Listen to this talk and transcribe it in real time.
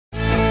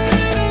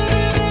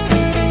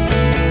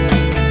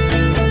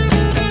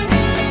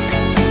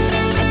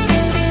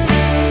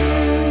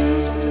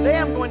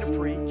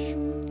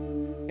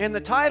And the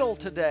title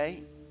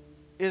today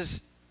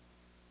is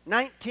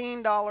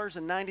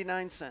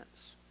 $19.99.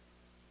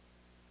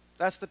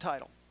 That's the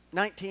title,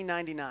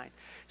 $19.99.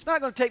 It's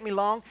not going to take me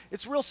long.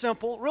 It's real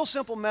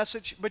simple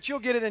message, but you'll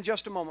get it in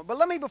just a moment.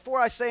 But before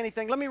I say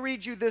anything, let me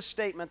read you this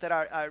statement that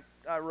I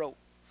wrote.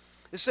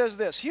 It says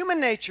this: human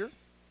nature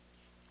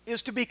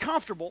is to be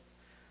comfortable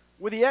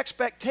with the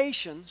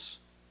expectations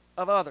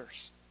of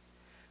others.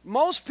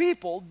 Most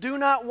people do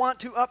not want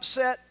to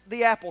upset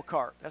the apple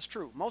cart. That's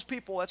true. Most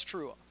people, that's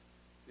true.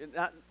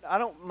 I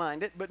don't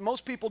mind it, but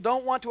most people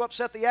don't want to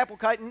upset the apple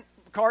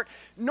cart,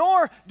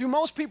 nor do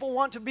most people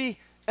want to be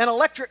an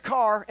electric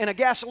car in a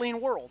gasoline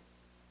world.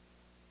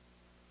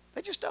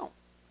 They just don't.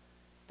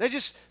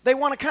 They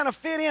want to kind of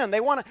fit in.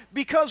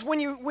 Because when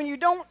you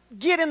don't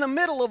get in the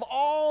middle of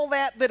all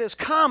that is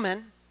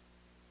common,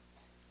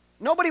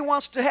 nobody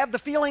wants to have the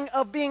feeling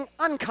of being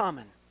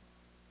uncommon.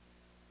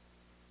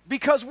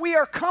 Because we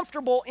are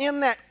comfortable in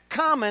that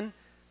common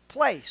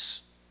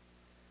place.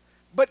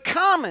 But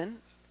common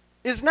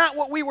is not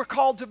what we were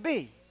called to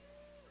be.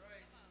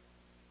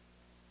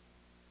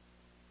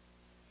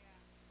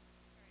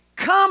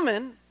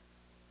 Common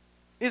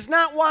is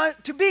not why,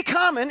 to be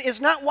common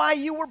is not why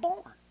you were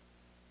born.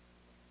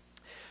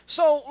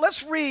 So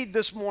let's read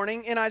this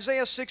morning in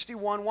Isaiah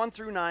 61, 1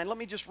 through 9. Let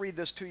me just read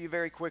this to you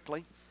very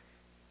quickly.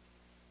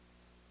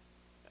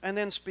 And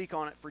then speak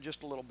on it for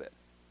just a little bit.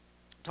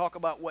 Talk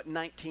about what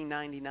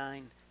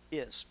 $19.99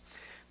 is.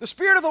 The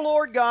Spirit of the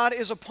Lord God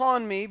is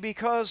upon me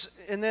because,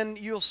 and then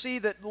you'll see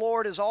that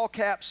Lord is all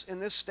caps in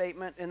this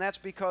statement, and that's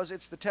because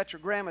it's the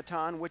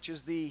Tetragrammaton, which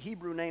is the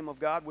Hebrew name of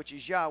God, which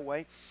is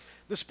Yahweh.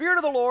 The Spirit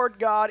of the Lord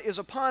God is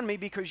upon me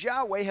because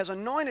Yahweh has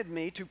anointed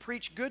me to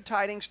preach good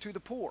tidings to the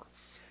poor.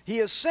 He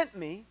has sent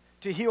me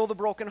to heal the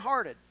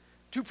brokenhearted,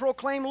 to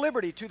proclaim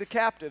liberty to the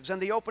captives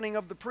and the opening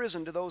of the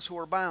prison to those who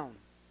are bound.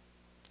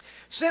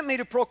 Sent me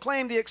to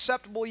proclaim the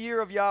acceptable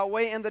year of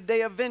Yahweh and the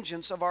day of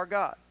vengeance of our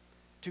God,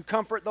 to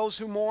comfort those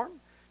who mourn,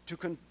 to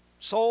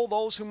console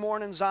those who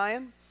mourn in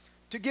Zion,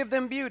 to give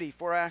them beauty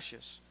for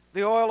ashes,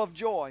 the oil of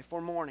joy for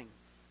mourning,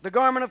 the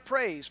garment of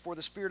praise for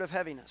the spirit of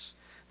heaviness,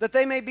 that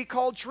they may be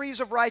called trees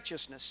of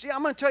righteousness. See,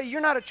 I'm going to tell you, you're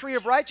not a tree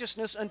of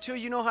righteousness until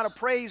you know how to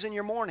praise in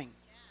your mourning.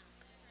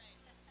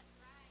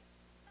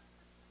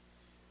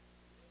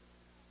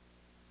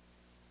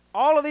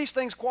 All of these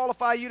things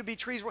qualify you to be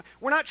trees.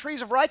 We're not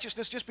trees of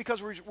righteousness just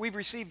because we've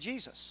received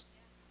Jesus.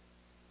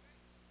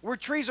 We're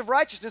trees of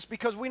righteousness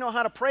because we know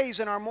how to praise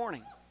in our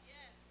mourning.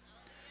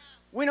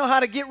 We know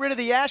how to get rid of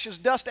the ashes,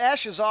 dust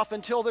ashes off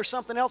until there's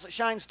something else that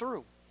shines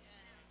through.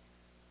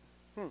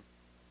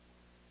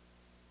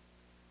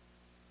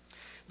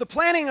 The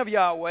planning of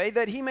Yahweh,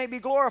 that He may be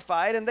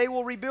glorified, and they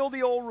will rebuild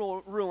the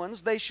old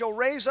ruins. They shall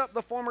raise up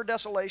the former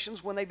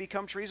desolations when they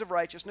become trees of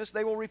righteousness.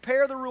 They will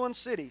repair the ruined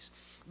cities,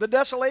 the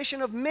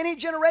desolation of many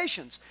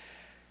generations.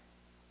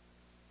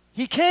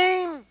 He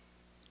came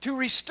to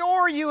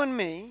restore you and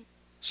me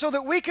so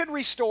that we could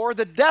restore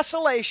the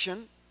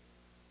desolation.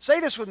 Say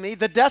this with me,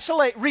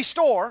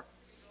 restore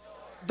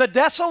the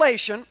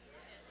desolation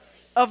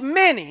of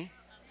many.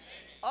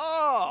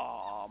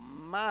 Oh,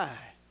 my.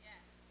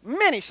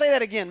 Many. Say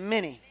that again.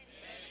 Many.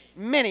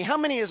 Many. How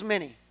many is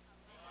many?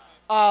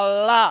 A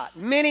lot.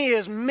 Many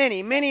is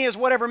many. Many is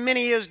whatever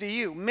many is to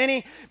you.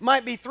 Many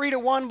might be 3 to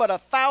 1, but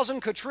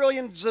 1,000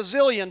 quadrillion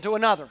zillion to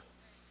another.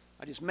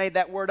 I just made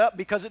that word up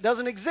because it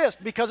doesn't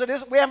exist. Because it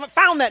isn't. We haven't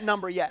found that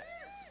number yet.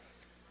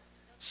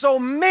 So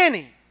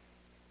many.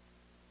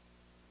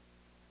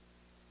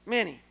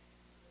 Many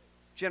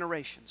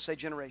generations. Say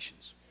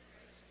generations.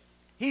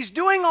 He's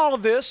doing all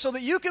of this so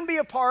that you can be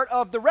a part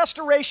of the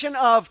restoration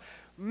of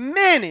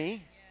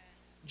many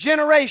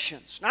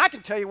generations. Now, I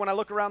can tell you when I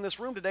look around this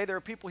room today, there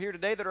are people here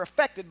today that are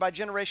affected by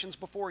generations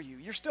before you.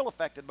 You're still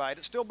affected by it.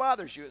 It still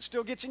bothers you. It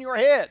still gets in your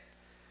head.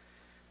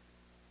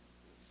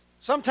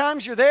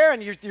 Sometimes you're there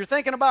and you're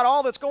thinking about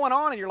all that's going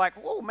on and you're like,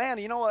 oh man,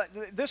 you know what,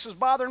 this is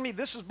bothering me,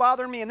 this is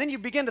bothering me. And then you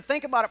begin to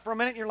think about it for a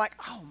minute and you're like,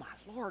 oh my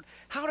Lord,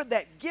 how did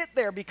that get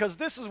there? Because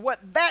this is what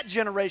that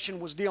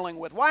generation was dealing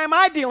with. Why am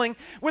I dealing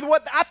with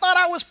what I thought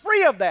I was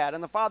free of that?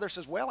 And the Father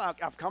says, well,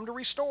 I've come to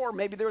restore.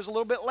 Maybe there's a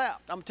little bit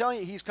left. I'm telling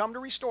you, He's come to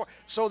restore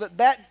so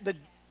that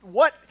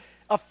what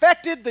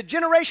affected the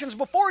generations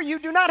before you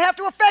do not have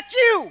to affect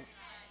you.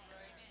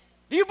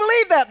 Do you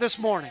believe that this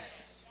morning?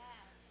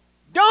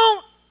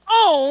 Don't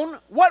own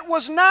what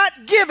was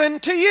not given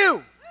to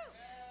you.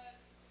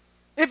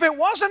 If it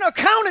wasn't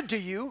accounted to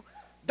you,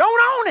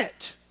 don't own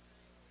it.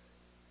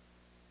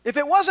 If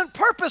it wasn't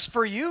purposed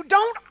for you,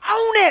 don't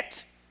own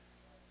it.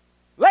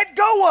 Let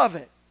go of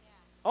it.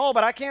 Oh,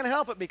 but I can't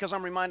help it because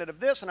I'm reminded of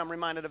this and I'm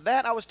reminded of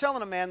that. I was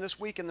telling a man this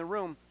week in the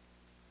room,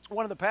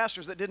 one of the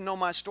pastors that didn't know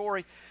my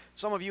story.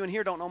 Some of you in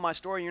here don't know my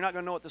story. You're not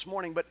going to know it this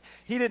morning, but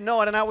he didn't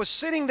know it. And I was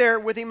sitting there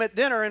with him at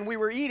dinner and we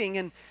were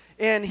eating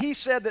and he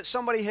said that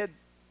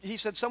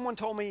someone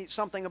told me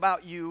something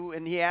about you,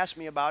 and he asked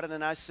me about it,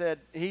 and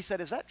he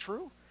said, is that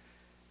true?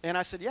 And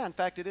I said, yeah, in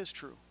fact, it is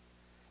true.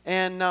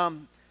 And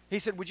he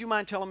said, would you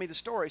mind telling me the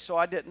story? So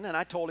I didn't, and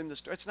I told him the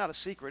story. It's not a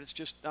secret. It's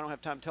just I don't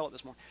have time to tell it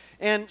this morning.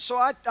 And so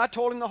I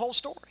told him the whole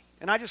story.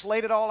 And I just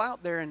laid it all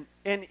out there.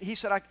 And he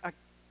said,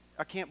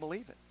 I can't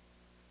believe it.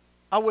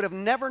 I would have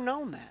never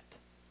known that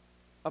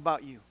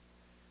about you.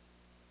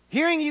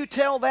 Hearing you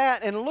tell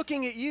that and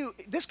looking at you,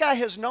 this guy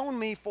has known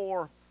me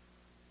for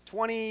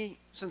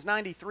since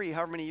 93,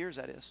 however many years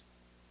that is.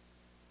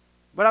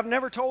 But I've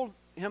never told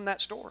him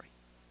that story.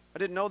 I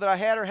didn't know that I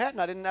had or hadn't.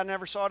 I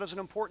never saw it as an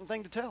important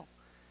thing to tell.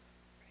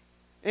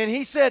 And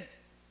he said,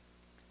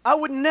 I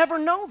would never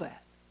know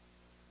that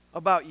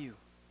about you.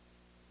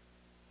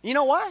 You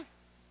know why?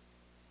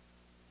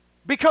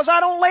 Because I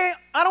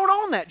don't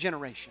own that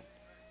generation.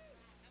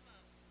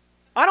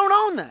 I don't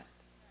own that.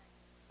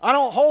 I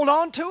don't hold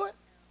on to it.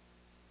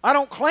 I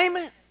don't claim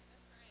it.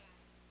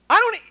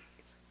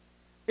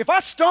 If I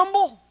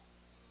stumble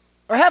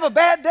or have a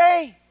bad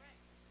day,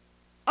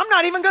 I'm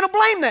not even going to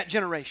blame that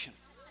generation.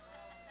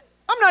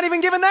 I'm not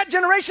even giving that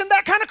generation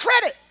that kind of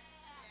credit.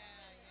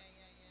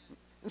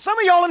 And some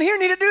of y'all in here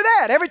need to do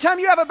that. Every time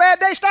you have a bad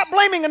day, stop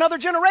blaming another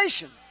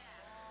generation.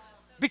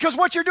 Because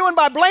what you're doing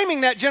by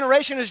blaming that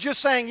generation is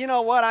just saying, you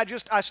know what,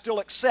 I still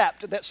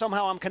accept that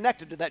somehow I'm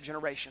connected to that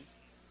generation.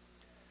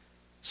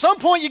 Some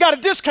point you got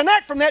to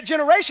disconnect from that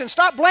generation.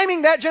 Stop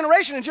blaming that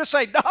generation and just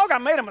say, dog, I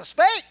made a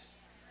mistake.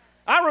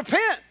 I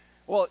repent.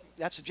 Well,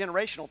 that's a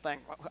generational thing.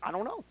 I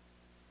don't know.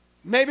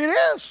 Maybe it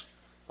is.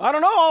 I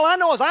don't know. All I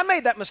know is I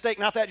made that mistake,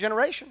 not that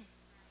generation.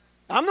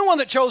 I'm the one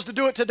that chose to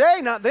do it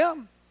today, not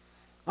them.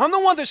 I'm the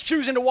one that's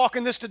choosing to walk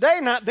in this today,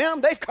 not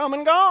them. They've come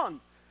and gone.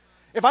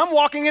 If I'm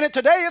walking in it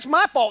today, it's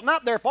my fault,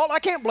 not their fault. I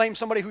can't blame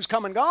somebody who's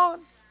come and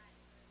gone.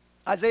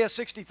 Isaiah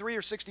 63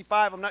 or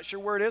 65, I'm not sure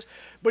where it is.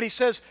 But he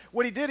says,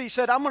 what he did, he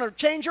said, I'm going to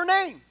change your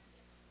name.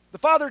 The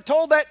Father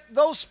told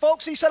those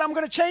folks, he said, I'm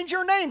going to change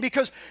your name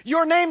because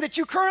your name that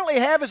you currently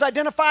have is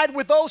identified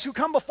with those who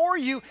come before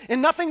you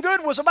and nothing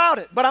good was about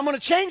it. But I'm going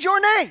to change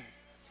your name.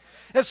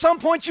 At some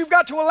point, you've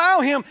got to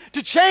allow him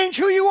to change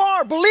who you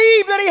are.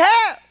 Believe that he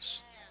has.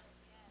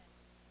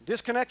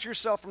 Disconnect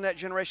yourself from that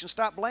generation.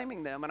 Stop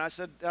blaming them. And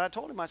I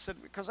told him, I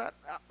said, because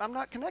I'm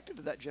not connected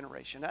to that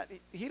generation.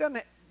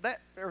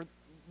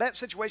 That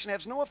situation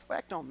has no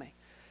effect on me.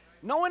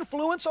 No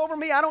influence over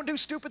me. I don't do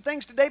stupid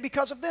things today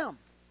because of them.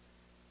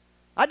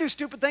 I do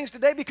stupid things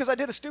today because I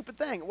did a stupid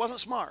thing. It wasn't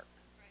smart.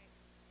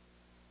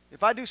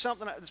 If I do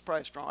something, it's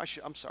probably strong.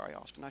 I'm sorry,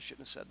 Austin. I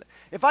shouldn't have said that.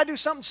 If I do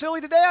something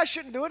silly today, I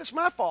shouldn't do it. It's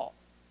my fault.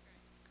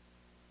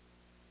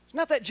 It's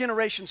not that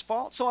generation's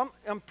fault. So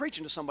I'm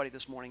preaching to somebody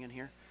this morning in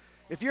here.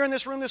 If you're in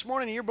this room this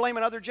morning and you're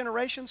blaming other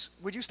generations,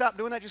 would you stop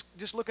doing that?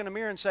 Just look in the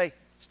mirror and say,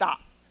 stop.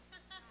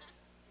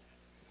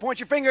 Point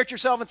your finger at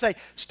yourself and say,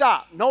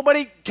 stop.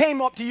 Nobody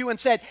came up to you and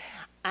said,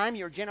 I'm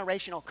your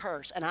generational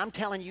curse, and I'm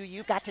telling you,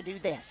 you've got to do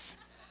this.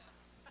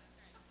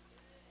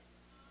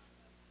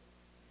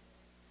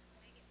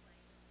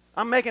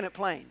 I'm making it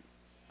plain.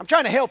 I'm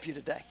trying to help you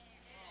today.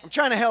 I'm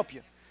trying to help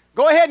you.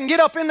 Go ahead and get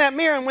up in that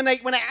mirror, and when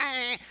they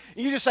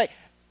you just say,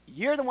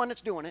 you're the one that's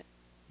doing it.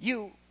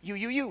 You.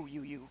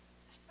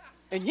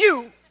 And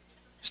you,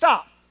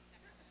 stop.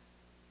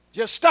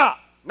 Just stop.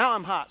 Now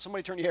I'm hot.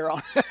 Somebody turn your hair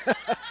on.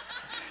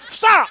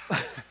 Stop.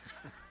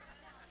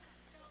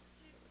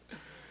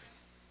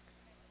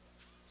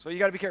 So you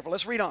got to be careful.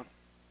 Let's read on.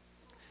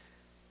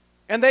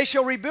 And they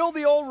shall rebuild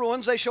the old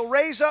ruins. They shall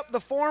raise up the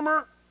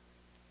former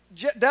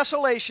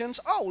desolations.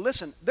 Oh,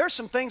 listen, there's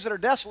some things that are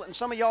desolate in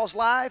some of y'all's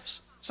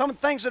lives. Some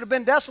things that have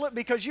been desolate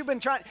because you've been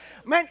trying.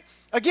 Man,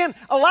 again,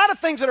 a lot of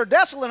things that are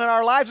desolate in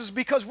our lives is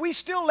because we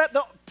still let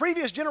the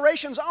previous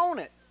generations own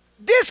it.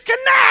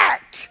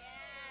 Disconnect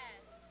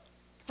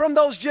from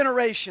those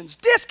generations.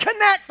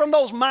 Disconnect from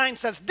those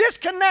mindsets.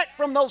 Disconnect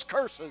from those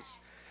curses.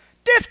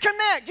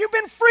 Disconnect. You've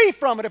been free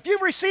from it. If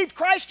you've received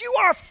Christ, you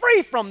are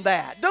free from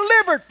that,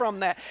 delivered from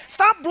that.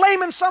 Stop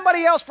blaming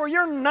somebody else for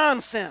your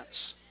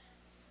nonsense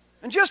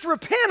and just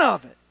repent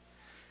of it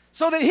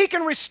so that he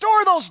can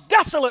restore those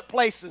desolate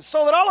places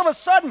so that all of a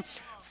sudden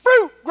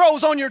fruit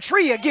grows on your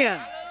tree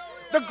again.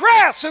 The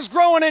grass is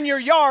growing in your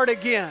yard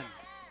again.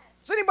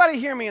 Does anybody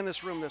hear me in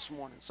this room this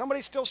morning?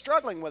 Somebody's still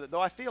struggling with it, though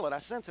I feel it. I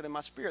sense it in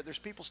my spirit. There's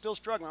people still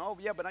struggling. Oh,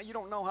 yeah, but you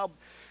don't know how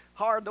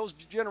hard those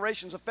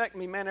generations affect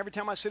me, man. Every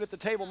time I sit at the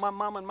table, my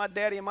mama and my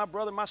daddy and my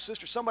brother and my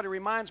sister, somebody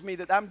reminds me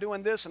that I'm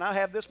doing this and I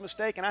have this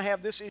mistake and I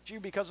have this issue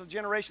because of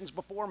generations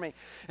before me.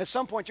 At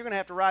some point, you're going to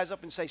have to rise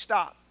up and say,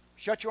 stop.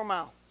 Shut your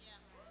mouth. Yeah.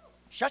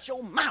 Shut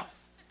your mouth.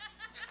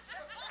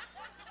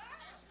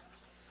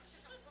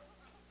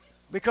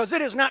 Because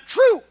it is not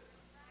true.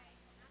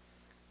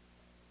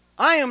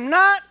 I am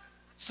not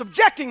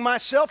subjecting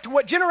myself to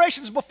what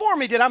generations before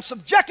me did. I'm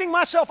subjecting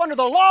myself under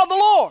the law of the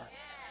Lord.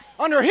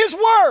 Under his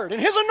word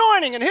and his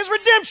anointing and his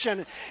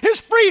redemption,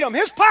 his freedom,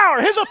 his power,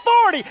 his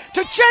authority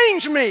to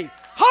change me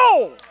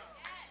whole.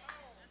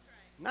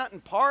 Not in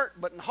part,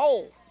 but in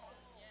whole.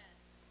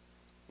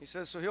 He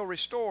says, so he'll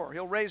restore.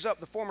 He'll raise up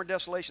the former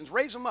desolations.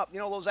 Raise them up. You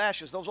know, those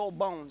ashes, those old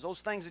bones,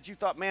 those things that you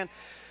thought, man,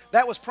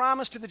 that was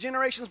promised to the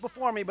generations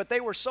before me, but they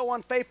were so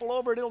unfaithful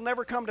over it, it'll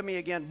never come to me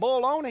again.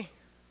 Baloney.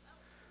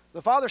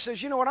 The Father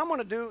says, you know what I'm going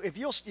to do? If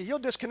you'll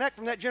disconnect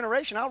from that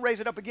generation, I'll raise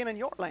it up again in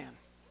your land.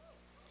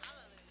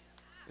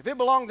 If it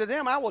belonged to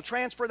them, I will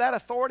transfer that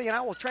authority, and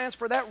I will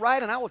transfer that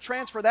right, and I will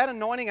transfer that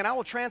anointing, and I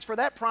will transfer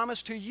that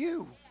promise to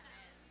you.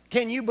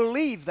 Can you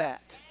believe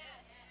that?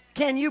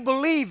 Can you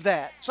believe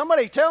that?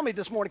 Somebody tell me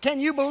this morning, can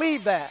you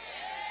believe that?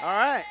 All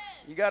right,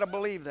 you got to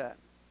believe that.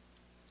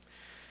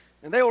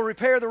 And they will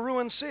repair the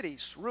ruined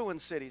cities,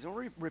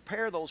 and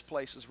repair those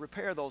places,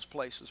 repair those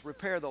places,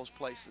 repair those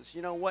places.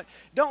 You know what?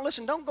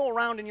 Don't go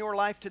around in your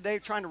life today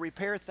trying to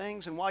repair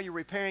things, and while you're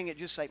repairing it,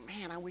 just say,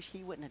 man, I wish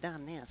he wouldn't have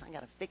done this. I got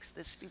to fix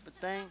this stupid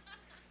thing.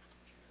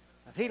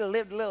 If he'd have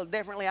lived a little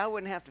differently, I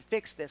wouldn't have to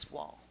fix this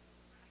wall.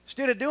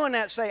 Instead of doing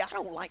that, say, I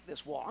don't like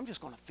this wall. I'm just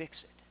going to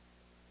fix it.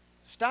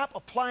 Stop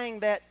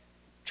applying that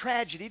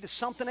tragedy to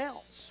something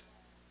else.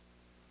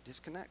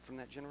 Disconnect from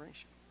that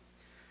generation.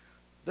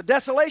 The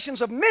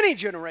desolations of many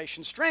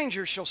generations,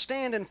 strangers shall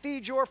stand and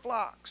feed your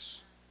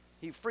flocks.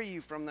 He free you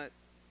from that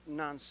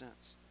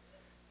nonsense.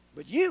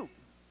 But you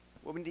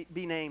will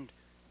be named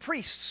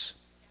priests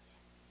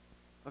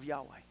of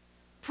Yahweh.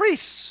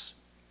 Priests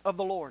of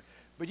the Lord.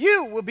 But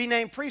you will be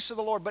named priests of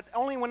the Lord, but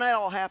only when that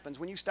all happens,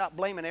 when you stop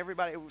blaming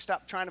everybody,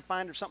 stop trying to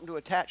find something to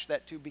attach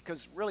that to,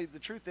 because really the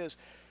truth is,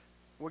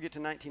 we'll get to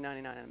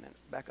 1999 in a minute.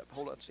 Back up,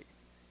 hold on a second.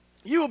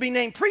 You will be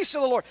named priests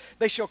of the Lord.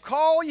 They shall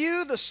call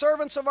you the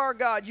servants of our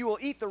God. You will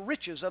eat the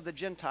riches of the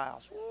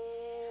Gentiles.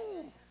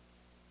 Ooh.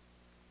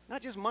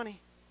 Not just money.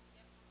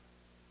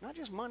 Not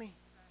just money.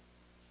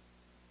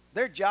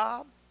 Their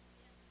job.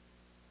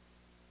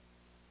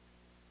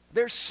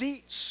 Their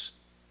seats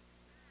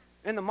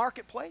in the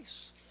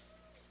marketplace.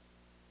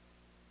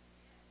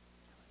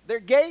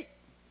 Their gate.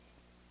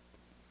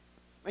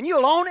 And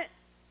you'll own it.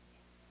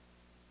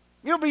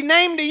 You'll be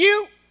named to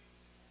you.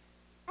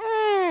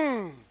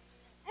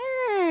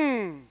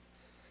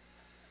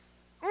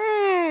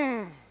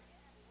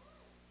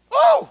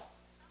 Oh,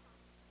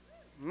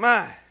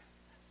 my.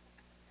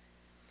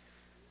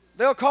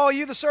 They'll call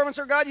you the servants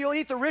of God. You'll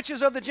eat the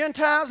riches of the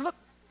Gentiles. Look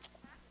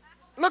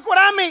what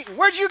I'm eating.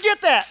 Where'd you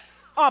get that?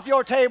 Off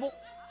your table.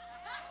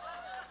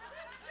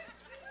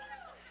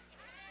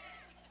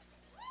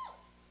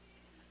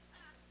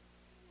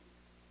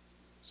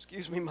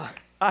 Excuse me, my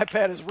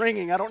iPad is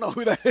ringing. I don't know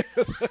who that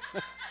is.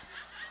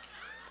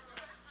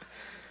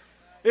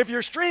 If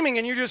you're streaming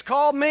and you just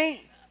called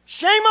me,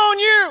 shame on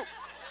you.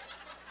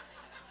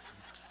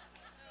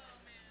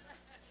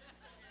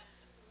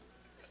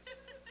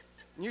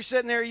 And you're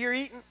sitting there, you're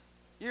eating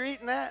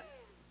that.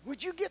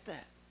 Where'd you get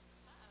that?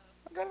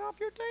 I got it off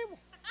your table.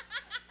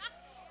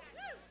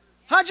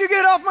 How'd you get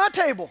it off my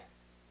table?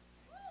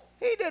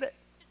 He did it.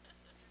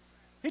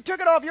 He took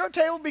it off your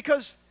table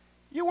because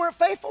you weren't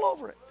faithful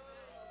over it.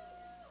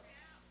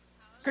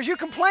 Because you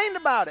complained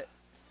about it.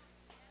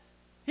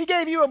 He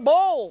gave you a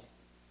bowl,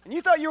 and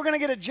you thought you were going to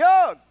get a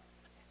jug.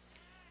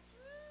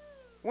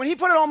 When he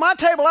put it on my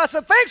table, I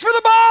said, thanks for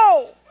the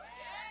bowl.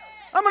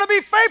 I'm going to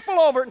be faithful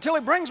over it until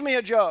he brings me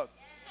a jug.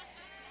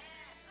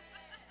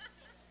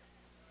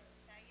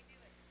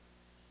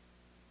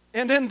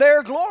 And in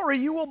their glory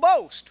you will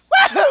boast.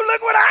 Woo,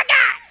 look what I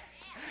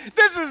got.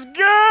 This is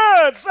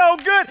good, so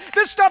good.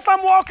 This stuff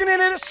I'm walking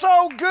in, it is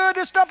so good.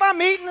 This stuff I'm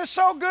eating is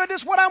so good.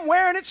 This what I'm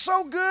wearing, it's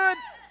so good.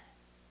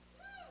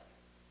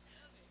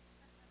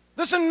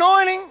 This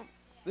anointing,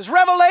 this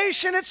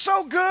revelation, it's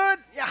so good.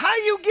 How are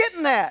you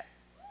getting that?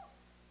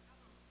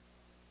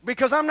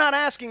 Because I'm not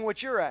asking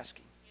what you're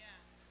asking.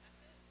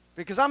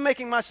 Because I'm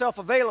making myself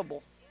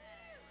available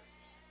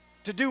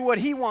to do what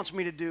he wants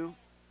me to do.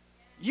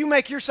 You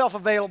make yourself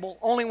available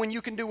only when you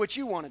can do what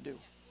you want to do.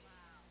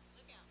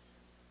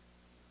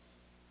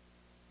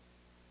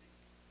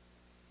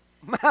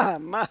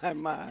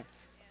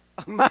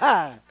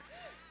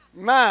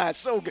 My,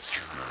 so good.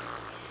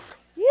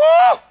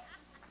 Woo!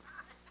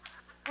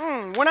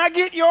 When I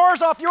get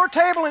yours off your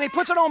table and he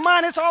puts it on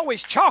mine, it's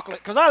always chocolate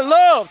because I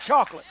love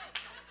chocolate.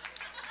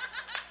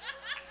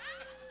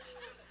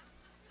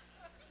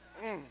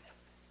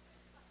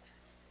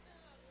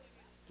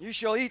 You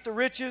shall eat the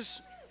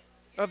riches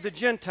of the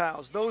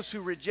Gentiles, those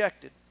who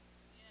rejected.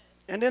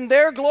 And in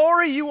their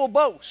glory you will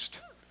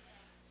boast.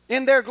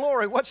 In their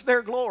glory, what's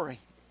their glory?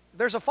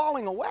 There's a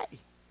falling away,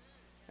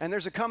 and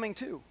there's a coming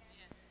to.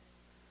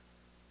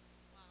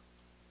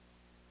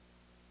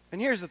 And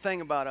here's the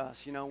thing about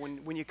us, you know,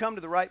 when you come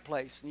to the right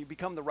place and you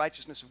become the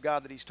righteousness of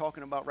God that he's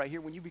talking about right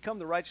here, when you become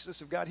the righteousness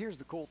of God, here's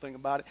the cool thing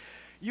about it.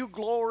 You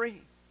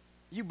glory,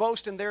 you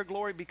boast in their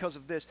glory because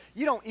of this.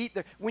 You don't eat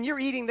their, when you're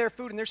eating their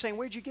food and they're saying,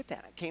 where'd you get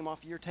that? It came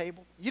off of your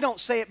table. You don't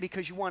say it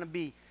because you want to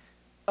be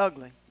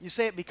ugly. You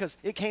say it because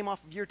it came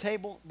off of your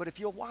table, but if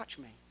you'll watch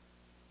me,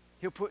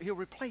 he'll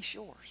replace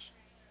yours.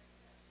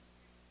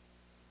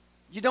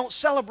 You don't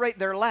celebrate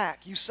their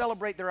lack, you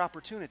celebrate their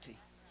opportunity.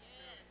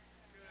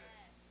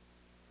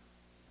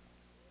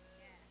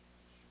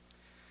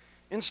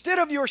 Instead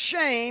of your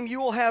shame, you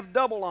will have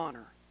double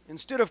honor.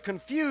 Instead of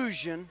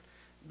confusion,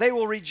 they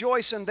will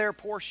rejoice in their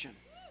portion.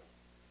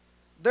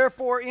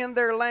 Therefore, in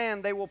their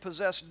land they will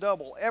possess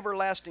double.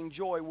 Everlasting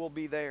joy will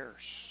be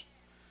theirs.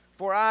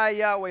 For I,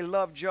 Yahweh,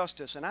 love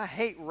justice, and I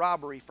hate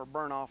robbery for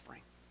burnt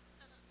offering.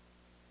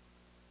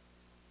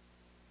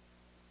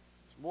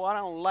 Boy, I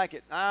don't like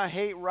it. I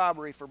hate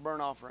robbery for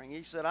burnt offering.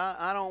 He said,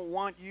 I don't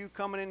want you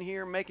coming in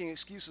here making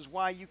excuses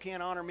why you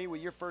can't honor me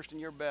with your first and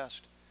your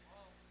best.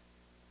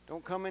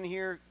 Don't come in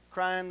here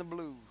crying the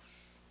blues.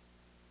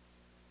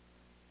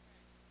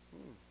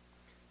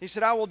 He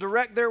said, I will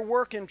direct their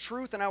work in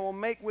truth, and I will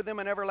make with them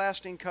an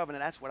everlasting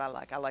covenant. That's what I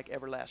like. I like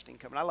everlasting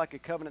covenant. I like a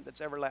covenant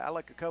that's everlasting. I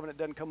like a covenant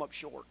that doesn't come up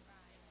short.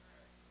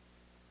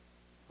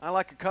 I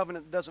like a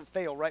covenant that doesn't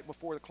fail right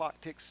before the clock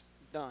ticks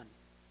done.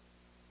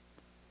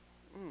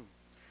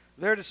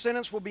 Their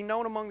descendants will be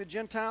known among the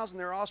Gentiles, and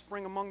their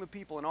offspring among the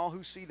people, and all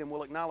who see them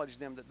will acknowledge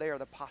them that they are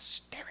the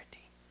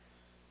posterity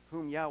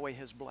whom Yahweh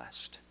has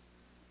blessed.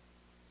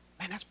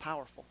 Man, that's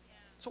powerful.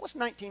 So what's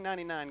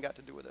 1999 got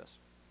to do with this?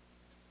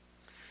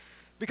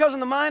 Because in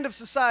the mind of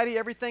society,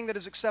 everything that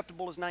is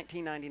acceptable is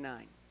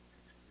 1999.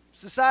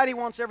 Society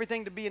wants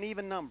everything to be an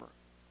even number.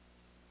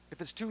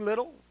 If it's too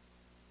little,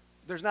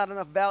 there's not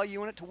enough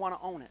value in it to want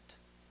to own it.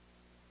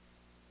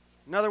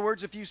 In other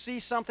words, if you see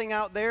something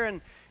out there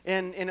and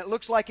it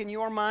looks like in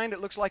your mind,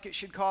 it looks like it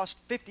should cost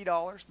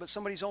 $50, but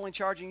somebody's only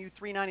charging you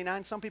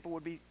 $3.99, some people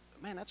would be,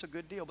 man, that's a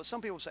good deal. But some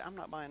people would say, I'm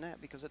not buying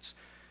that because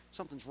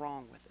something's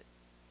wrong with it.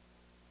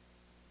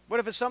 What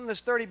if it's something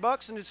that's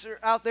 $30 and it's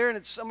out there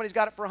and somebody's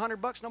got it for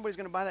 $100? Nobody's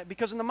going to buy that.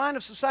 Because in the mind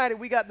of society,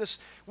 we've got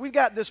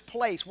this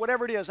place,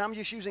 whatever it is. I'm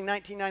just using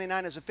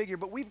 1999 as a figure,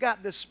 but we've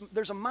got this,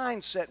 there's a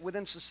mindset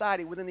within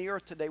society, within the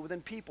earth today,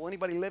 within people,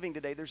 anybody living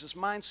today. There's this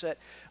mindset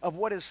of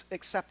what is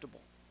acceptable.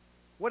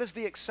 What is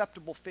the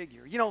acceptable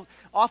figure? You know,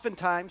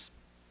 oftentimes,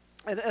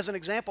 and as an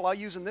example I'll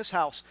use in this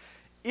house,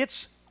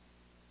 it's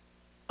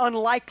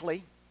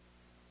unlikely,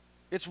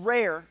 it's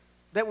rare,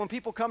 that when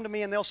people come to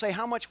me and they'll say,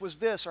 how much was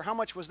this or how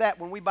much was that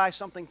when we buy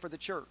something for the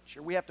church,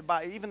 or we have to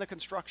buy even the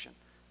construction,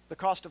 the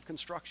cost of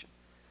construction.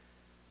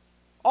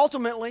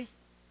 Ultimately,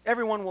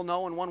 everyone will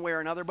know in one way or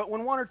another, but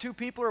when one or two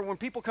people, or when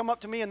people come up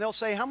to me and they'll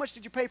say, how much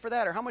did you pay for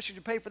that, or how much did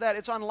you pay for that,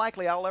 it's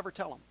unlikely I'll ever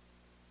tell them.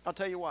 I'll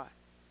tell you why.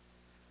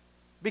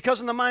 Because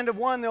in the mind of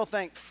one, they'll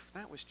think,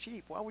 that was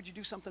cheap. Why would you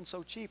do something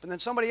so cheap? And then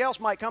somebody else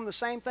might come the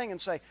same thing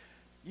and say,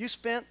 you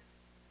spent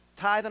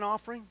tithe and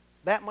offering,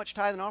 that much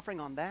tithe and offering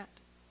on that?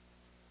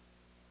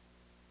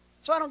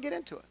 So I don't get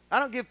into it. I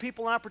don't give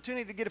people an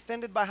opportunity to get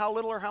offended by how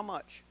little or how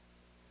much.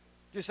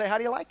 Just say, how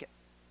do you like it?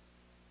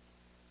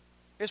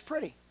 It's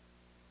pretty.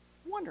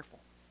 Wonderful.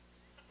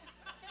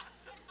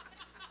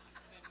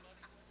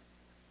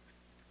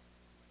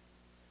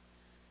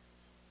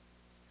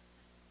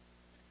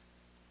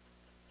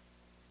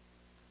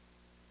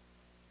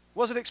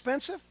 Was it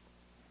expensive?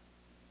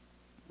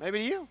 Maybe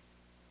to you.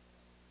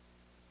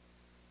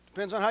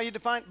 Depends on how you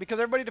define it, because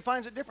everybody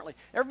defines it differently.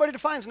 Everybody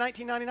defines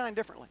 1999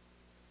 differently.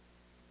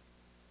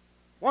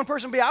 One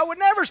person would be, I would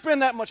never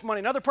spend that much money.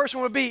 Another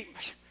person would be,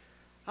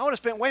 I would have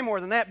spent way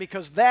more than that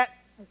because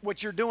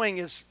what you're doing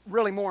is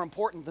really more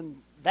important than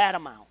that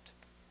amount.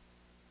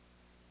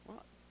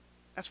 Well,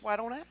 that's why I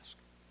don't ask.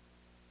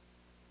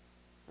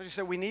 I just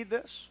say, we need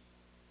this.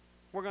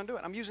 We're going to do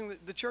it. I'm using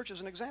the church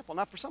as an example.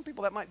 Now, for some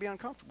people that might be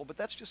uncomfortable, but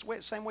that's just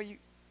the same way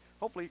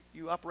hopefully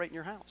you operate in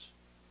your house.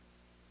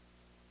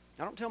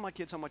 I don't tell my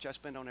kids how much I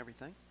spend on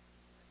everything.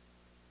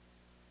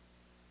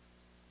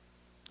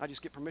 I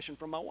just get permission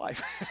from my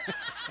wife.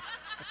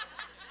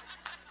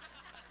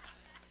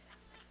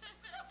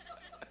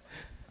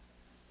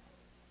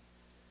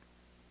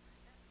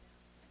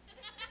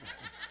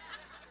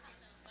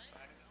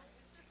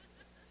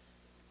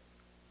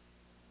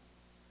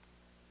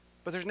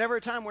 But there's never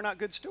a time we're not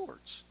good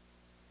stewards.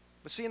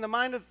 But see, in the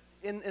mind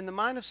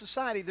of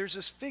society, there's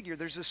this figure,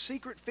 there's this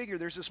secret figure,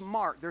 there's this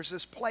mark, there's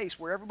this place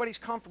where everybody's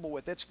comfortable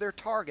with. It's their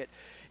target.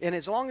 And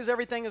as long as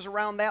everything is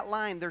around that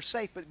line, they're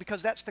safe, but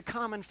because that's the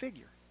common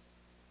figure.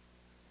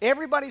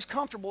 Everybody's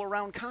comfortable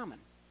around common.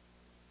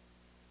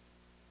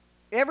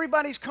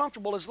 Everybody's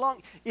comfortable as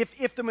long,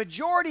 if the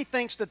majority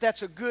thinks that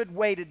that's a good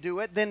way to do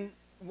it, then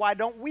why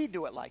don't we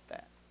do it like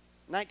that?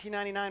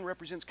 1999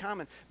 represents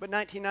common, but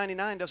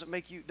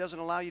 1999 doesn't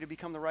allow you to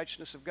become the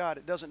righteousness of God.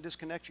 It doesn't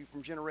disconnect you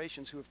from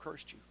generations who have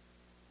cursed you.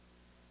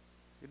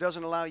 It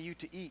doesn't allow you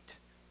to eat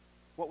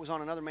what was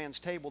on another man's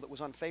table that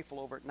was unfaithful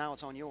over it. Now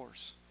it's on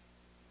yours.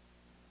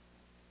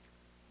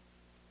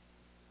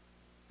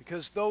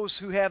 Because those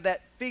who have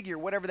that figure,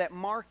 whatever that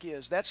mark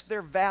is, that's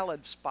their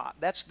valid spot.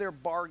 That's their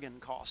bargain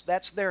cost.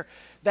 That's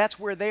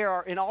where they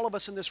are. And all of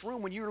us in this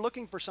room, when you're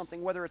looking for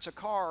something, whether it's a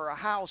car or a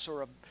house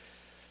or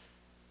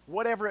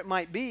whatever it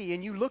might be,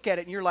 and you look at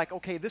it and you're like,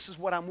 okay, this is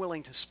what I'm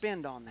willing to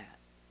spend on that.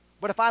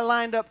 But if I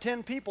lined up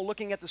 10 people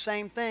looking at the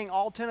same thing,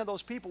 all 10 of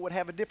those people would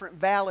have a different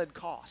valid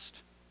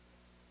cost.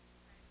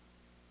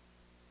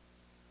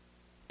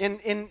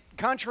 In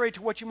contrary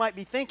to what you might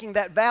be thinking,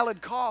 that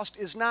valid cost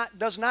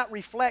does not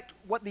reflect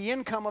what the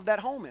income of that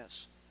home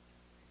is.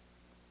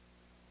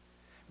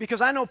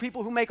 Because I know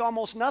people who make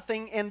almost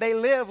nothing and they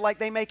live like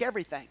they make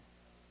everything.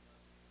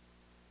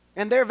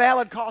 And their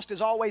valid cost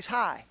is always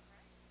high.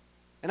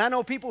 And I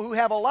know people who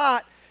have a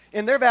lot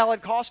and their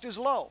valid cost is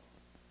low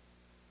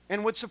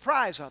and would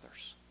surprise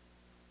others.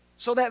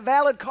 So that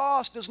valid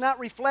cost does not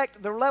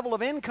reflect the level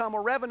of income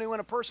or revenue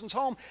in a person's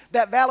home.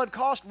 That valid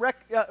cost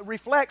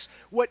reflects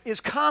what is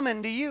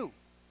common to you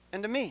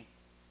and to me.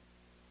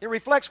 It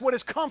reflects what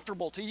is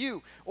comfortable to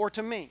you or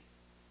to me,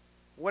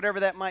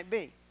 whatever that might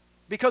be.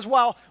 Because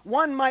while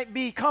one might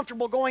be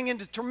comfortable going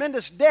into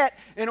tremendous debt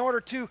in order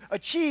to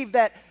achieve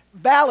that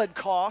valid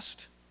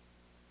cost,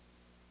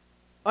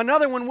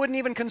 another one wouldn't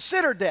even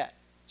consider debt.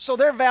 So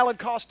their valid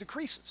cost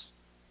decreases.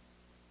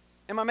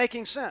 Am I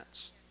making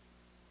sense?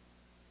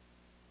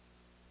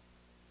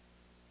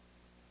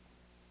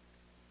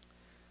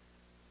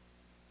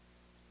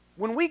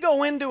 When we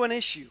go into an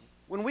issue,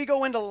 when we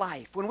go into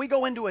life, when we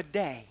go into a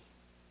day,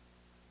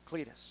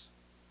 Cletus,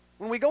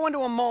 when we go into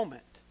a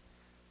moment,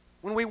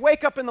 when we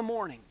wake up in the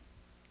morning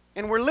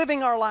and we're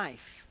living our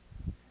life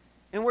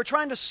and we're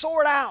trying to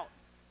sort out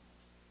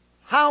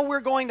how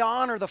we're going to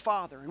honor the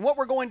Father and what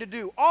we're going to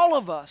do, all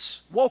of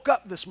us woke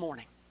up this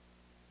morning.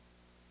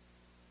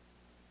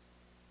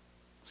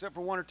 Except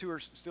for one or two are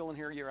still in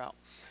here, you're out.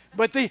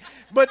 But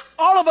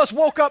all of us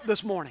woke up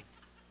this morning.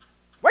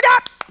 Wake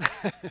up!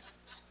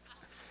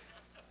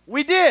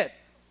 We did.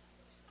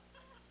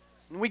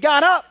 And we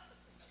got up.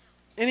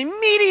 And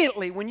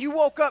immediately when you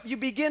woke up, you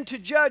begin to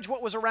judge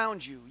what was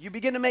around you. You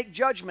begin to make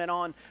judgment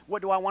on,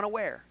 what do I want to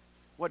wear?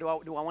 Do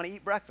I want to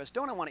eat breakfast?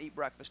 Don't I want to eat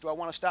breakfast? Do I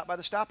want to stop by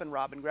the Stop and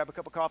Rob and grab a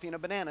cup of coffee and a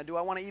banana? Do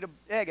I want to eat an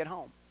egg at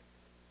home?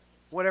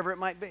 Whatever it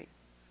might be.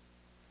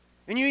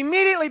 And you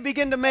immediately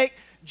begin to make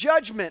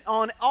judgment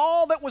on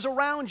all that was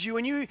around you.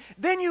 And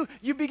then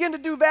you begin to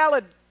do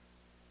valid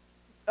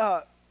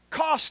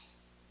cost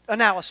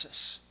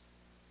analysis.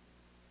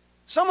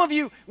 Some of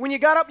you, when you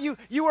got up,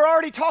 you were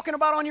already talking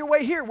about on your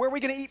way here, where are we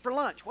going to eat for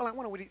lunch? Well, I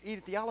want to eat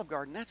at the Olive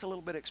Garden. That's a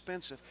little bit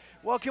expensive.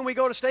 Well, can we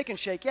go to Steak and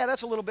Shake? Yeah,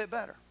 that's a little bit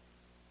better.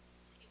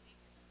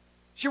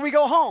 Should we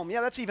go home?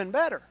 Yeah, that's even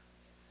better.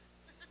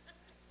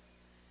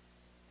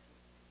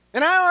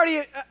 And I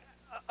already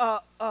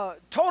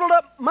totaled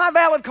up my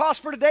valid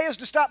cost for today is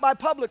to stop by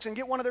Publix and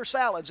get one of their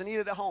salads and eat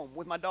it at home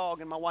with my dog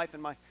and my wife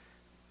and my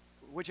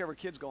whichever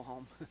kids go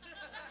home.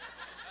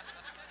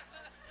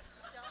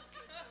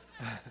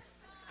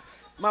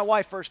 My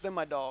wife first, then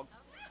my dog.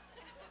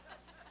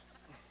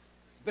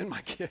 Then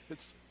my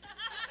kids.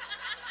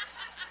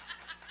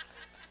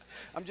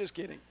 I'm just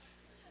kidding.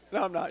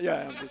 No, I'm not.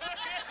 Yeah, I'm just.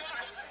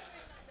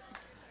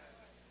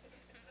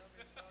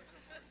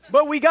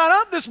 But we got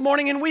up this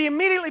morning and we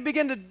immediately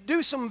began to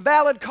do some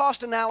valid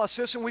cost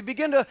analysis, and we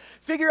begin to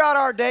figure out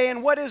our day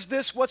and what is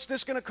this, what's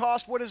this going to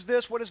cost, what is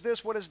this, what is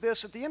this, what is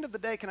this. At the end of the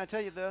day, can I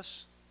tell you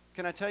this?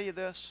 Can I tell you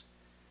this?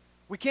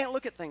 We can't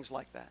look at things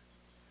like that.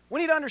 We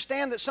need to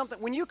understand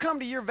that when you come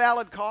to your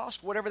valid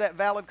cost, whatever that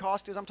valid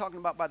cost is, I'm talking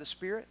about by the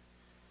Spirit,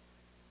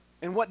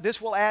 and what this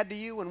will add to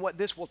you and what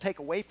this will take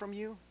away from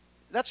you,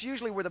 that's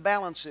usually where the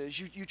balance is.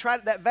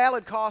 That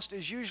valid cost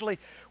is usually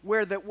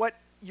where what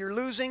you're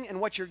losing and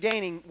what you're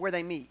gaining, where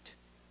they meet.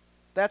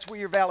 That's where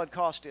your valid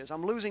cost is.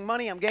 I'm losing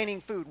money, I'm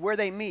gaining food, where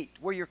they meet,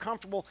 where you're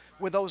comfortable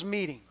with those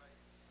meeting.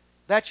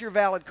 That's your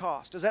valid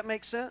cost. Does that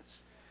make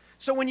sense?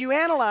 So when you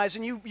analyze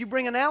and you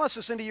bring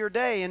analysis into your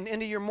day and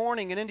into your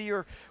morning and into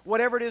your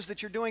whatever it is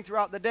that you're doing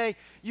throughout the day,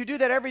 you do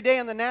that every day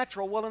in the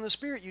natural. Well, in the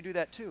Spirit, you do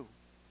that too.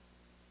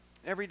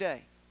 Every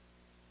day.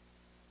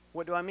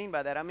 What do I mean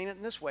by that? I mean it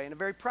in this way, in a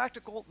very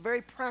practical,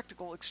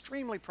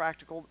 extremely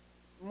practical,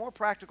 more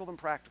practical than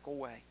practical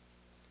way.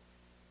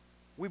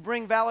 We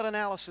bring valid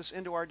analysis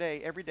into our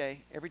day, every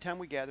time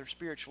we gather,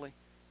 spiritually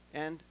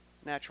and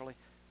naturally.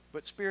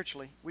 But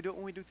spiritually, we do it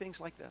when we do things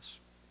like this.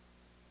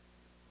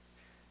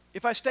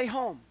 If I stay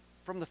home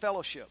from the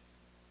fellowship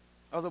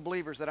of the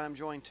believers that I'm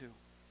joined to,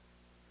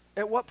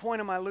 at what point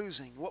am I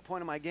losing? What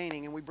point am I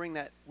gaining? And we bring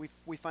that,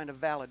 we find a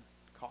valid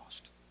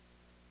cost.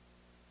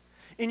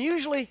 And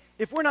usually,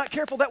 if we're not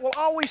careful, that will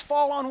always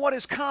fall on what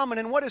is common.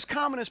 And what is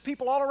common is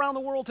people all around the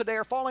world today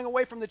are falling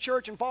away from the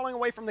church and falling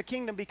away from the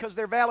kingdom because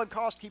their valid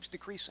cost keeps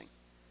decreasing.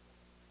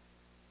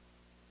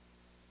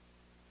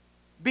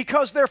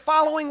 Because they're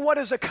following what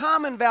is a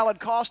common valid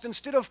cost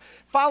instead of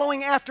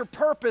following after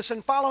purpose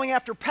and following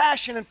after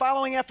passion and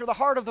following after the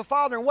heart of the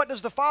Father. And what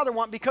does the Father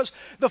want? Because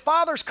the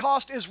Father's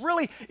cost is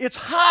really, it's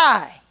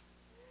high.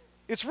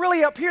 It's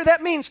really up here.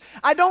 That means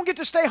I don't get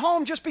to stay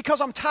home just because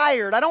I'm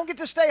tired. I don't get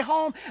to stay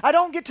home. I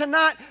don't get to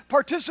not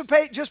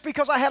participate just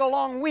because I had a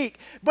long week.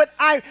 But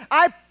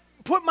I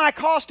put my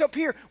cost up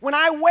here. When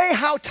I weigh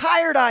how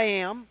tired I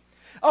am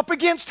up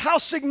against how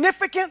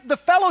significant the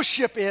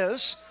fellowship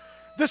is,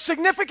 the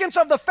significance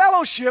of the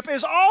fellowship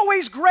is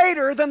always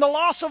greater than the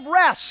loss of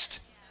rest.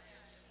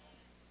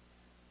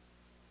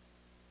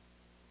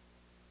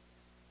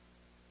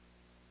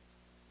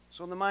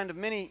 So in the mind of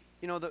many,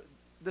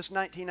 this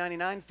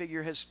 1999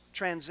 figure has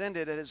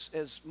transcended,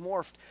 has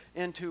morphed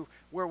into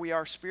where we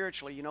are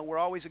spiritually. We're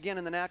always, again,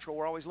 in the natural,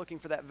 we're always looking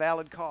for that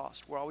valid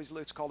cost.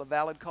 It's called a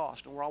valid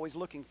cost, and we're always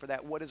looking for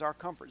that. What is our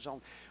comfort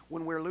zone?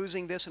 When we're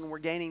losing this and we're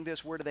gaining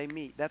this, where do they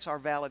meet? That's our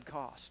valid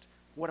cost.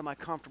 What am I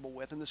comfortable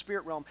with? In the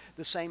spirit realm,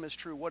 the same is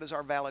true. What is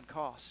our valid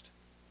cost?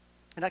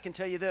 And I can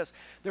tell you this,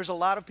 there's a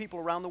lot of people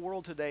around the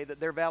world today that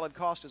their valid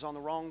cost is on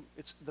the wrong,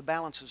 the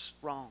balance is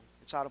wrong.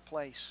 it's out of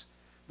place.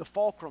 The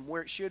fulcrum,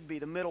 where it should be,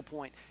 the middle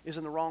point, is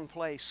in the wrong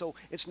place. So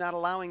it's not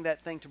allowing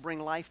that thing to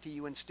bring life to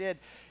you. Instead,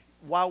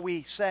 while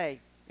we say,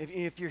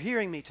 if you're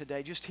hearing me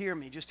today, just hear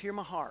me. Just hear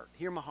my heart.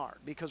 Hear my heart.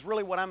 Because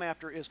really what I'm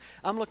after is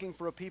I'm looking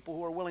for a people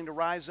who are willing to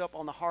rise up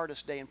on the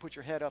hardest day and put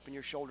your head up and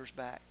your shoulders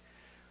back.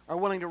 Are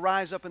willing to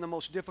rise up in the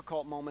most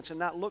difficult moments and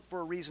not look for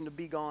a reason to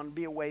be gone,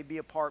 be away, be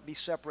apart, be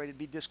separated,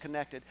 be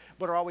disconnected,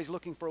 but are always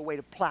looking for a way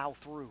to plow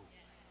through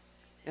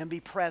and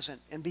be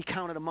present and be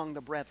counted among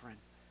the brethren.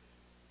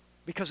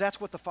 Because that's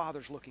what the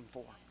Father's looking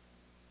for.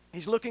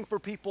 He's looking for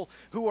people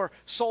who are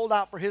sold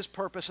out for His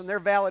purpose, and their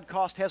valid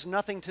cost has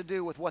nothing to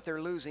do with what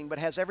they're losing, but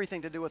has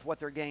everything to do with what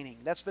they're gaining.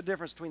 That's the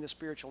difference between the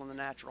spiritual and the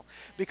natural.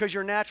 Because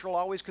your natural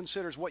always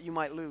considers what you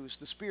might lose.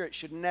 The Spirit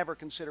should never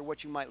consider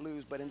what you might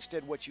lose, but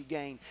instead what you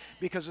gain.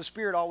 Because the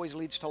Spirit always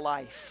leads to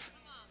life.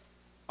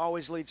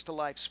 Always leads to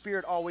life.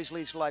 Spirit always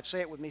leads to life. Say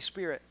it with me.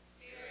 Spirit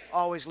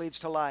always leads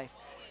to life.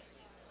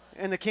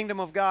 In the kingdom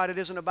of God, it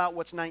isn't about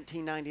what's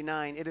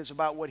 1999. It is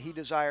about what He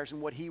desires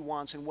and what He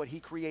wants and what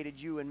He created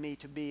you and me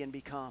to be and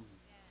become.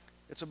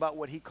 It's about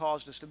what He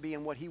caused us to be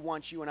and what He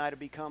wants you and I to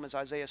become. As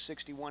Isaiah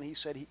 61, He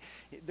said,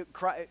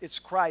 it's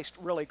Christ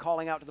really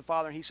calling out to the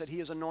Father, and He said, He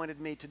has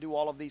anointed me to do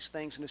all of these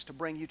things, and it's to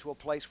bring you to a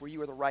place where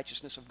you are the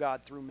righteousness of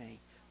God through me.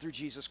 Through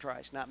Jesus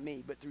Christ. Not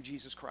me, but through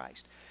Jesus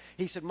Christ.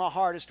 He said, my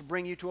heart is to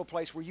bring you to a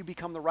place where you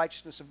become the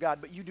righteousness of God,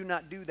 but you do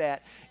not do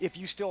that if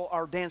you still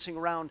are dancing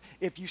around,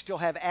 if you still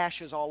have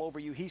ashes all over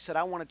you. He said,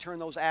 I want to turn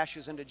those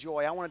ashes into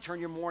joy. I want to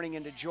turn your mourning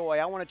into joy.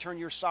 I want to turn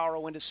your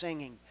sorrow into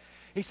singing.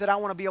 He said, I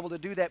want to be able to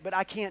do that, but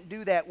I can't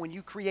do that when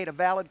you create a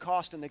valid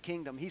cost in the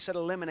kingdom. He said,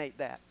 eliminate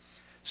that.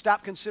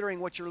 Stop considering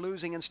what you're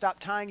losing and stop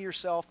tying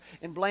yourself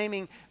and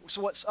blaming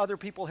what other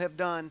people have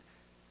done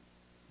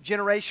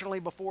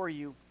generationally before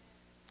you.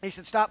 He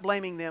said, stop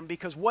blaming them,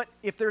 because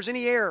if there's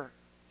any error,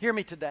 hear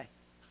me today.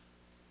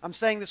 I'm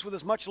saying this with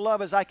as much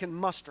love as I can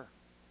muster.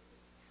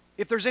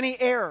 If there's any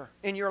error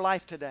in your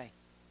life today,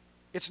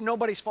 it's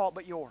nobody's fault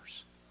but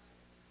yours.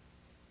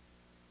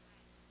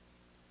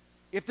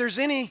 If there's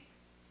any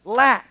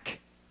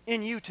lack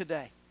in you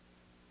today,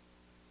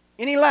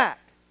 any lack,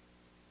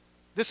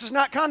 this is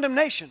not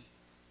condemnation.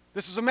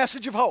 This is a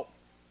message of hope.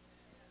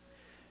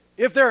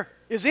 If there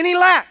is any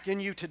lack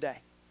in you today,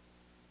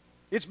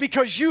 it's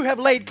because you have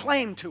laid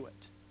claim to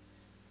it.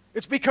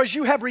 It's because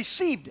you have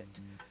received it.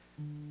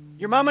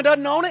 Your mama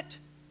doesn't own it.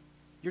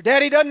 Your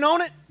daddy doesn't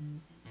own it.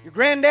 Your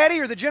granddaddy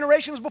or the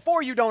generations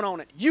before you don't own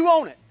it. You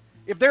own it.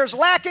 If there's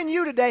lack in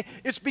you today,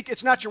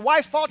 it's not your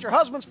wife's fault, your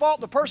husband's fault,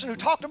 the person who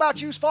talked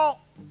about you's fault,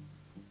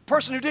 the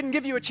person who didn't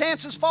give you a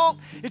chance's fault.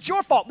 It's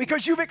your fault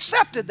because you've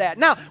accepted that.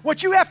 Now,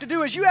 what you have to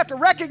do is you have to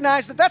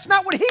recognize that that's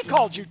not what He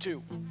called you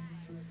to.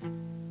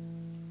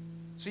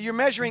 So you're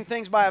measuring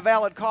things by a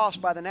valid cost,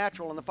 by the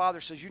natural, and the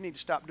Father says you need to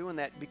stop doing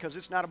that, because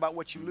it's not about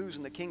what you lose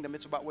in the kingdom,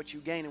 it's about what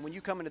you gain. And when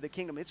you come into the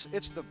kingdom, it's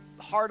the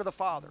heart of the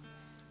Father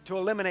to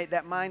eliminate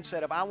that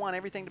mindset of I want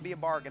everything to be a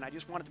bargain.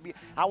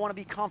 I want to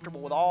be comfortable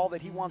with all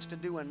that He wants to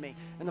do in me.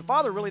 And the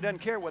Father really doesn't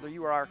care whether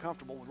you or I are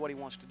comfortable with what He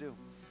wants to do.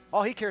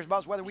 All He cares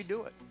about is whether we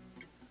do it.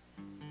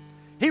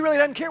 He really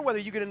doesn't care whether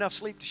you get enough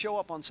sleep to show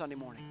up on Sunday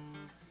morning.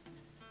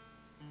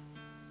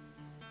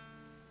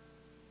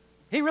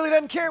 He really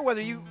doesn't care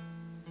whether you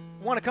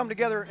want to come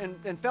together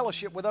and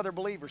fellowship with other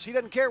believers. He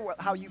doesn't care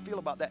how you feel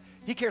about that.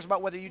 He cares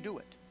about whether you do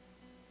it,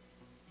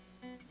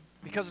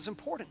 because it's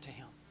important to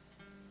Him.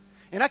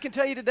 And I can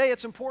tell you today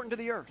it's important to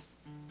the earth,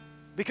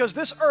 because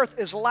this earth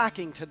is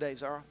lacking today,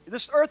 Zara.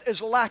 This earth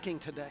is lacking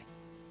today.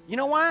 You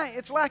know why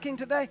it's lacking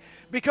today?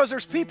 Because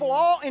there's people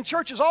all in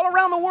churches all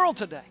around the world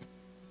today.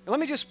 And let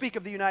me just speak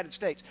of the United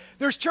States.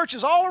 There's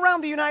churches all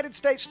around the United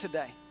States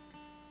today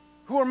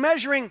who are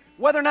measuring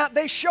whether or not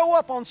they show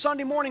up on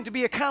Sunday morning to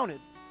be accounted.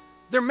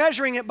 They're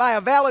measuring it by a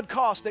valid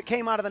cost that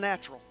came out of the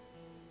natural.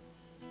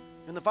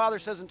 And the Father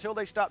says until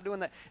they stop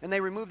doing that and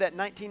they remove that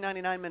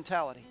 1999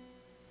 mentality,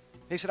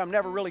 He said, I'm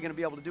never really going to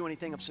be able to do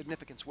anything of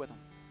significance with them.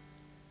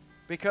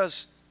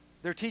 Because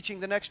they're teaching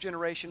the next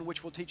generation,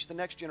 which will teach the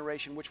next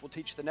generation, which will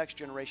teach the next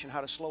generation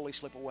how to slowly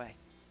slip away.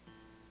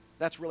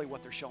 That's really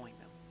what they're showing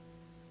them.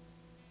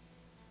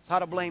 It's how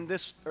to blame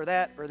this or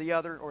that or the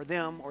other or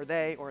them or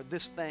they or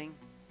this thing,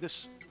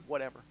 this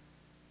whatever.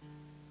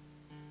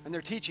 And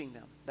they're teaching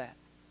them that.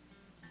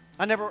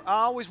 I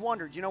always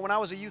wondered, when I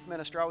was a youth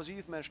minister, I'm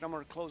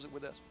going to close it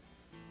with this.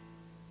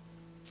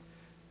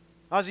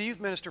 I was a youth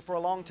minister for a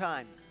long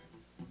time.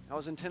 I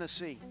was in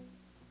Tennessee.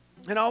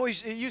 And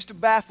it used to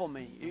baffle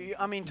me.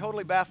 I mean,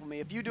 totally baffle me.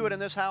 If you do it in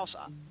this house,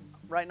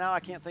 right now I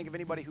can't think of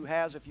anybody who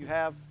has. If you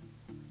have,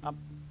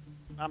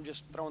 I'm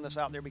just throwing this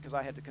out there because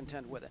I had to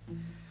contend with it.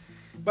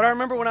 But I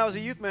remember when I was a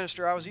youth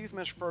minister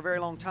for a very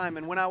long time,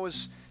 and when I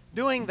was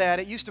doing that,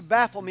 it used to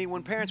baffle me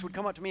when parents would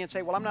come up to me and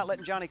say, well, I'm not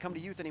letting Johnny come to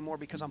youth anymore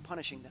because I'm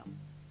punishing them.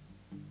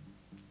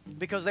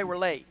 Because they were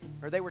late,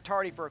 or they were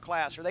tardy for a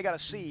class, or they got a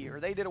C, or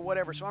they did a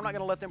whatever, so I'm not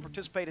going to let them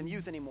participate in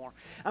youth anymore.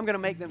 I'm going to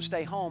make them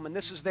stay home, and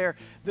this is their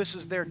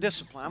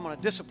discipline. I'm going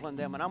to discipline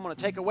them, and I'm going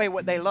to take away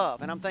what they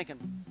love. And I'm thinking,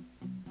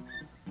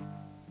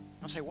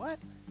 I'll say, what?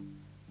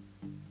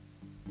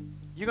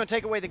 You're going to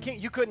take away the king.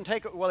 You couldn't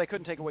take, well, they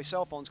couldn't take away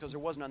cell phones because there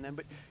was none then,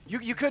 but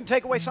you couldn't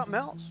take away something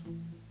else.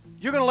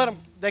 You're going to let them,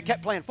 they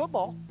kept playing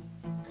football.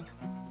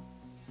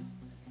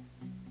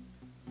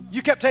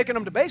 You kept taking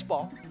them to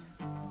baseball.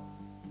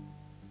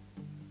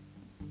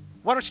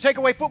 Why don't you take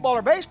away football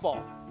or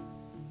baseball,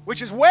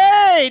 which is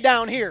way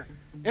down here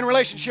in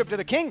relationship to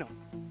the kingdom?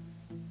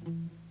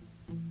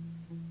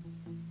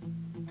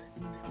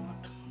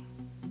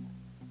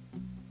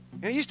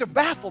 And it used to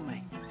baffle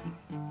me.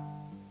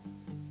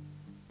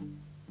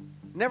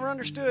 Never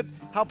understood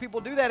how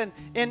people do that,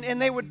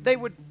 and they would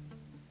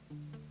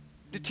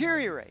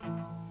deteriorate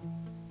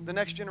the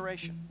next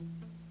generation.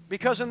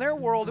 Because in their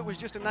world, it was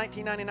just a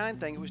 1999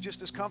 thing. It was just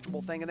this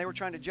comfortable thing, and they were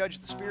trying to judge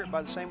the spirit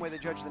by the same way they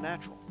judge the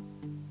natural.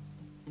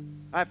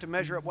 I have to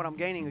measure up what I'm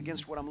gaining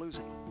against what I'm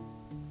losing.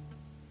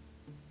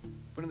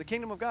 But in the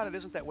kingdom of God, it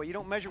isn't that way. You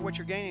don't measure what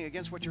you're gaining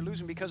against what you're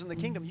losing, because in the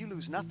kingdom, you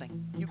lose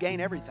nothing. You gain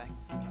everything.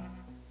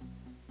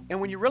 And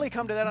when you really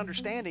come to that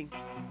understanding,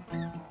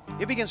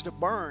 it begins to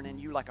burn in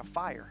you like a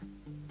fire.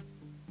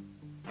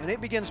 And it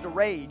begins to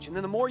rage. And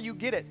then the more you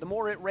get it, the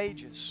more it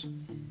rages.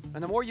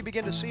 And the more you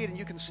begin to see it and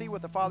you can see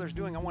what the Father's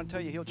doing, I want to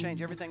tell you, He'll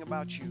change everything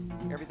about you,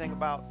 everything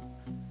about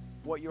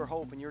what your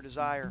hope and your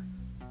desire,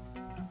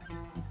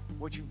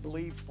 what you've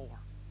believed for.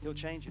 He'll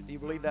change it. Do you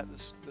believe that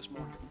this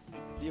morning?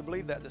 Do you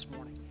believe that this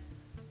morning?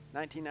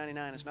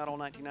 1999, it's not all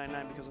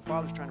 1999, because the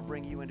Father's trying to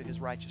bring you into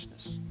His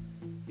righteousness.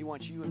 He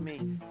wants you and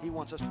me. He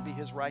wants us to be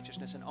His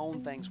righteousness and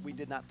own things we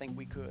did not think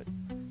we could.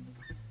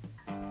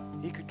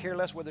 He could care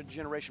less whether the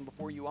generation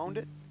before you owned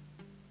it.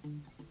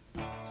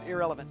 It's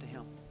irrelevant to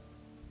Him.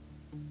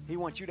 He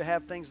wants you to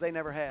have things they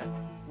never had.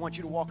 He wants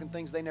you to walk in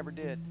things they never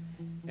did.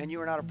 And you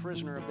are not a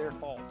prisoner of their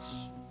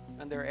faults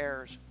and their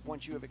errors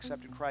once you have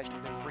accepted Christ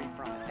and been freed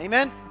from it.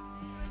 Amen?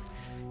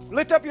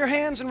 Lift up your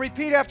hands and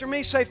repeat after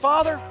me. Say,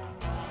 Father,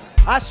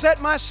 I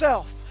set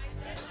myself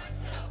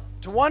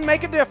to, one,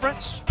 make a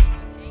difference,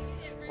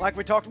 like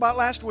we talked about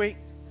last week,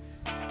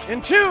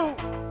 and two,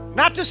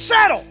 not to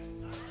settle.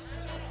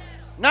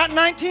 Not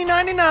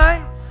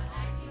 1999.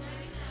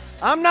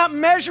 I'm not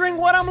measuring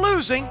what I'm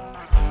losing.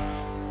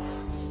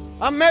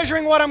 I'm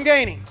measuring what I'm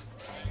gaining.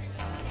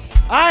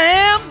 I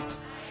am,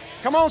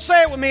 come on,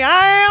 say it with me,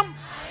 I am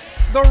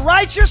the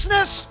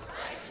righteousness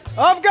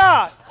of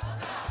God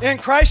in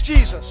Christ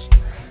Jesus.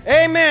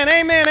 Amen,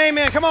 amen,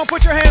 amen. Come on,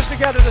 put your hands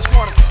together this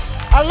morning.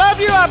 I love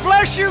you. I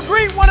bless you.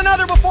 Greet one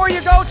another before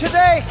you go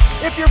today.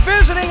 If you're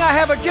visiting, I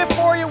have a gift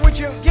for you. Would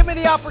you give me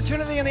the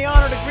opportunity and the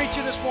honor to greet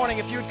you this morning?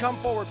 If you would come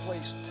forward,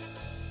 please.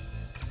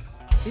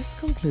 This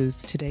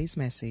concludes today's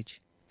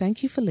message.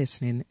 Thank you for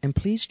listening, and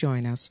please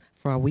join us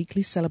for our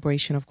weekly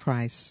celebration of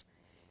Christ.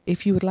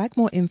 If you would like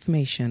more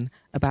information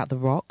about The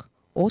Rock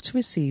or to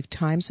receive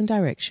times and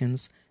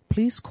directions,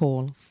 please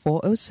call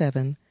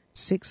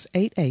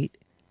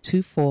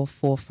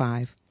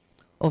 407-688-2445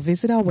 or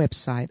visit our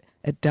website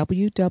at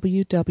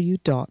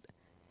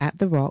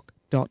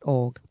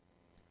www.attherock.org.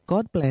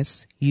 God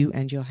bless you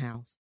and your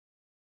house.